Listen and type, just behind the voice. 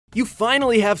You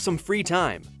finally have some free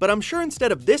time, but I'm sure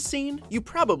instead of this scene, you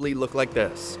probably look like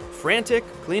this. Frantic,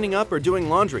 cleaning up or doing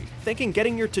laundry, thinking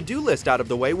getting your to-do list out of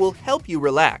the way will help you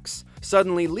relax.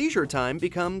 Suddenly, leisure time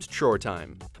becomes chore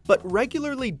time. But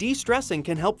regularly de-stressing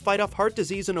can help fight off heart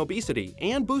disease and obesity,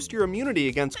 and boost your immunity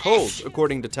against colds,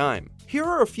 according to Time. Here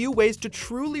are a few ways to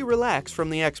truly relax from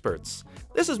the experts.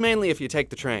 This is mainly if you take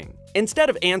the train. Instead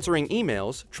of answering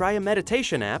emails, try a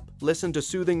meditation app, listen to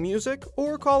soothing music,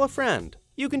 or call a friend.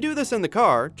 You can do this in the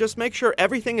car, just make sure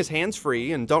everything is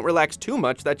hands-free and don't relax too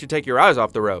much that you take your eyes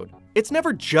off the road. It's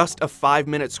never just a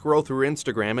 5-minute scroll through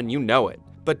Instagram and you know it.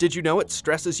 But did you know it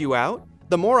stresses you out?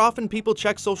 The more often people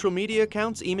check social media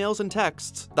accounts, emails, and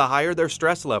texts, the higher their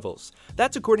stress levels.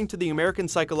 That's according to the American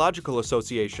Psychological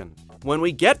Association. When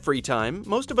we get free time,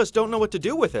 most of us don't know what to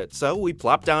do with it, so we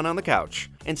plop down on the couch.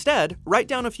 Instead, write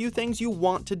down a few things you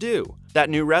want to do. That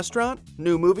new restaurant?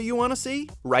 New movie you want to see?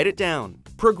 Write it down.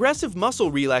 Progressive muscle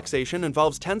relaxation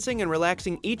involves tensing and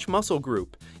relaxing each muscle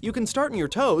group. You can start in your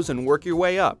toes and work your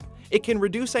way up. It can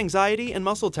reduce anxiety and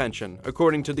muscle tension,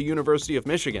 according to the University of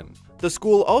Michigan. The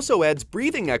school also adds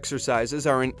breathing exercises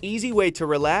are an easy way to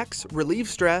relax, relieve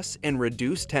stress, and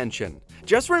reduce tension.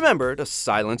 Just remember to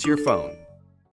silence your phone.